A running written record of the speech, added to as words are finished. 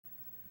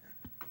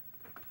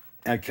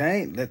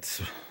Okay, let's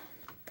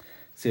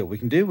see what we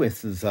can do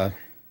with this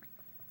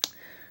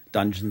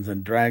Dungeons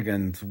and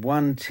Dragons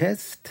 1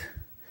 test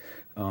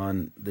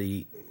on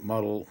the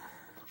model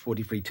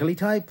 43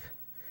 Teletype,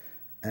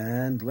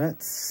 and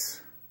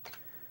let's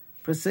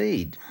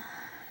proceed.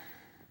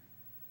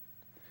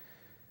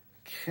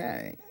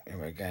 Okay, and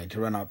we're going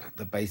to run up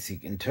the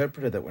basic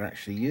interpreter that we're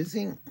actually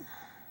using.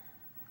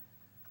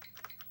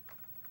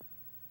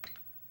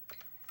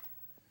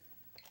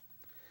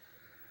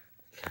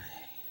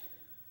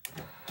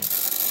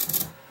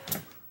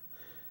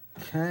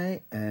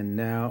 Okay, and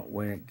now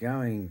we're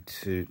going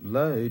to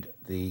load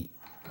the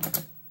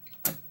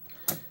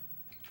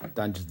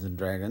Dungeons and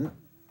Dragons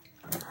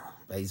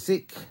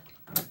Basic.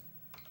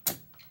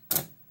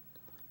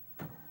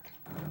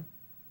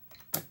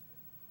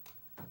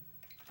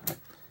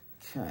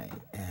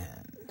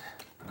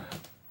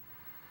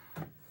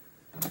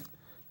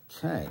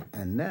 Okay,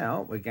 and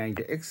now we're going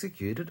to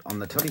execute it on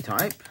the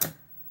Teletype.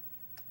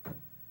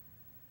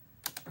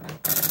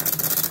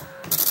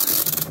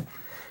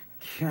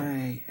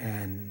 Okay,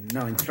 and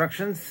no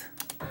instructions.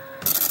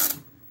 It's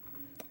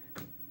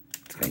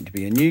going to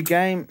be a new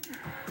game.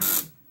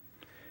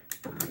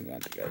 We're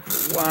going to go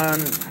for 1.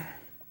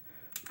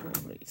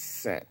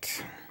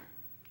 Reset.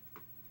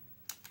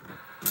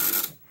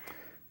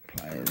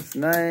 Player's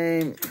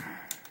name.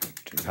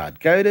 Too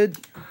hard-coded.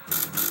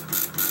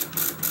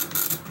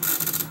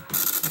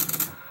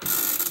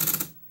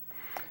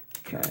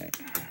 Okay.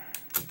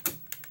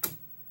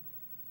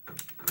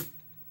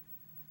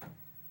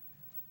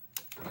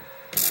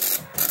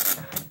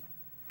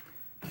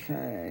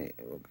 Okay,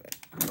 we'll go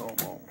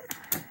normal.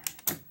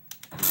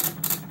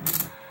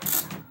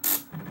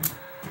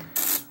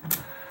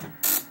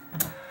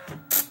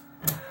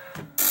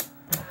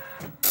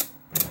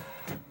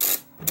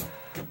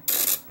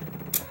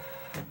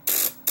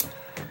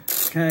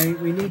 Okay,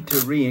 we need to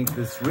re-ink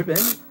this ribbon,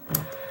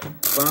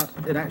 but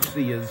it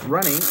actually is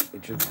running,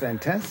 which is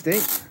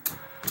fantastic.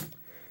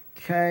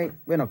 Okay,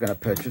 we're not going to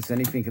purchase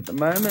anything at the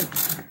moment.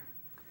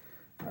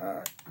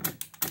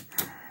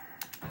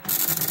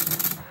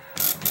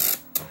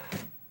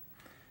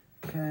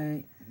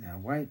 Okay, now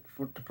wait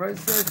for it to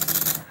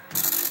process.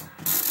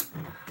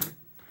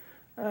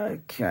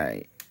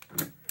 Okay.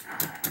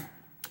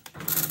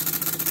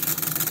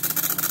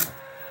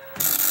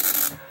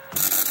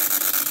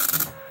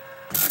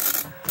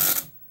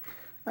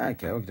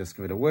 Okay, we'll just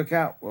give it a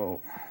workout.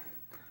 We'll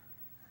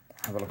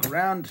have a look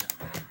around.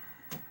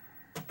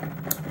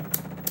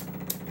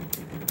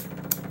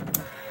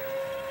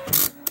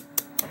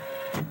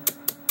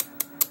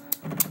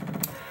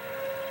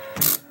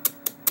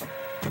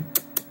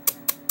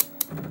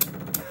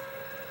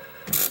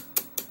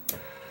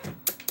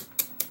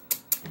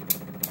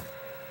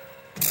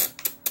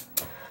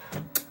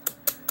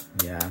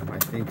 Yeah, I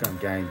think I'm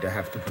going to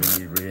have to put a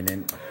new ribbon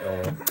in,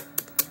 or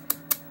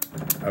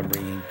a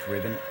re-inked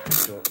ribbon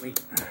shortly.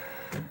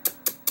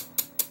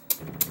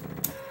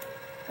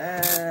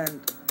 And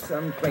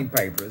some clean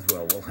paper as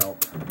well will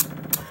help.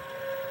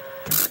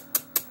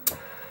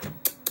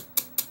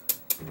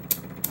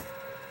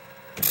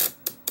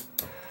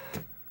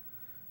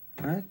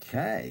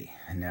 Okay,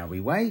 and now we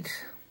wait.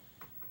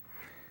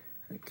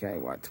 Okay,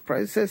 while it's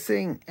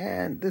processing,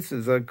 and this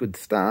is a good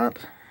start.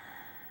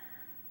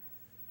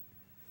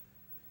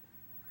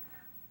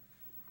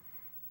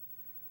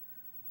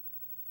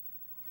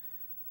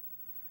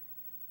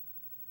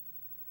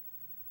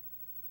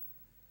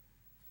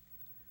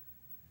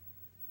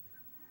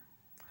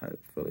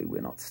 Hopefully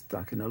we're not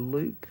stuck in a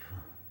loop.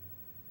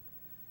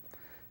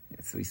 Yeah,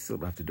 so we still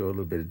have to do a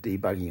little bit of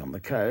debugging on the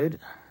code.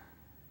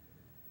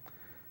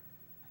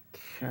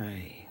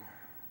 Okay.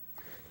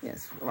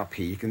 Yes, well, up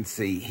here you can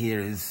see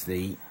here is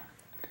the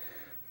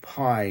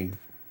Pi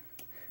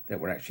that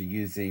we're actually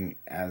using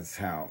as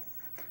our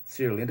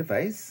serial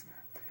interface.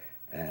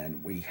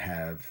 And we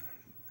have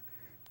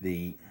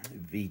the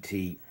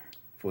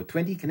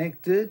VT420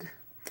 connected.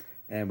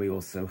 And we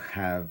also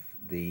have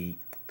the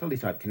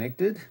Teletype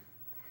connected.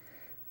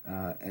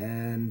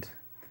 And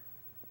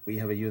we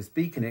have a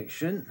USB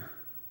connection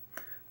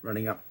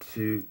running up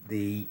to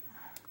the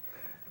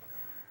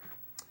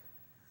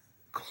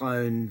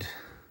cloned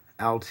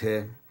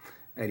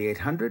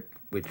Altair-8800,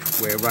 which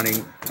we're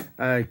running.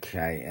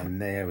 Okay,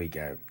 and there we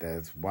go.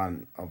 There's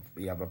one of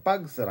the other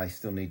bugs that I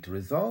still need to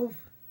resolve.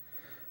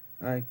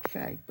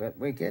 Okay, but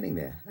we're getting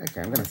there.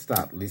 Okay, I'm going to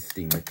start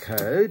listing the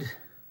code.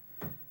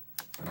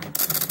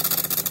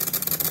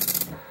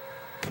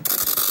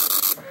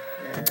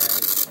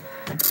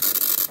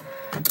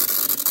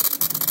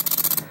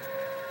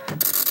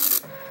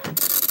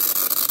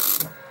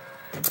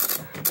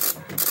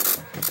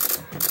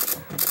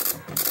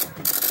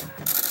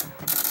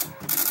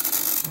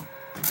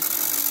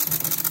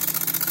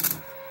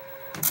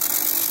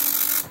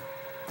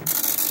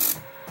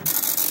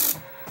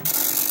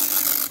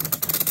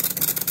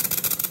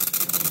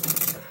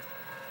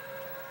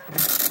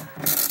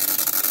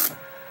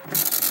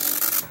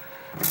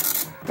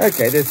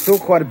 Okay, there's still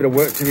quite a bit of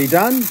work to be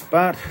done,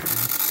 but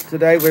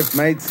today we've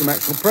made some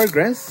actual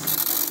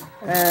progress.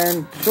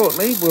 And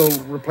shortly we'll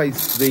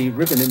replace the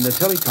ribbon in the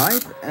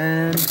Teletype,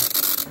 and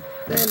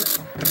then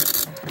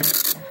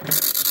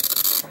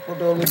we'll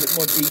do a little bit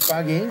more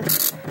debugging.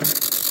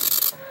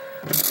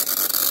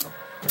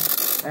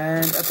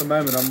 And at the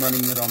moment I'm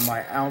running it on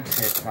my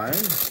Altair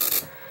clone,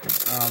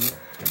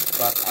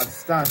 but I've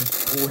started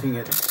porting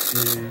it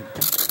to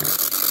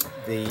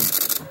the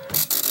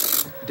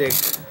Deck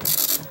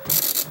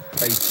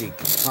Basic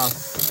Plus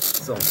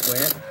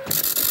software,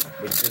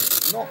 which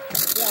is not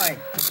quite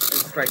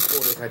as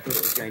straightforward as I thought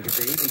it was going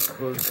to be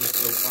because of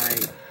the way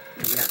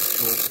the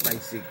actual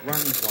Basic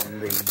runs on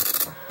the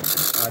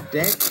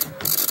Deck.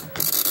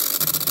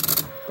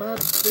 But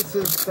this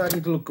is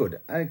starting to look good.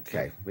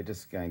 Okay, we're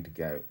just going to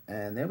go,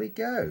 and there we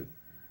go.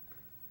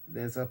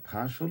 There's a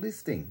partial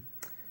listing.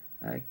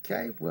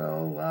 Okay,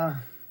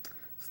 well,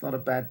 it's not a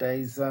bad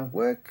day's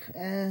work,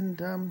 and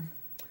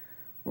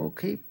we'll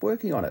keep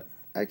working on it.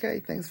 Okay,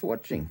 thanks for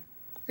watching.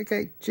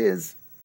 Okay, cheers.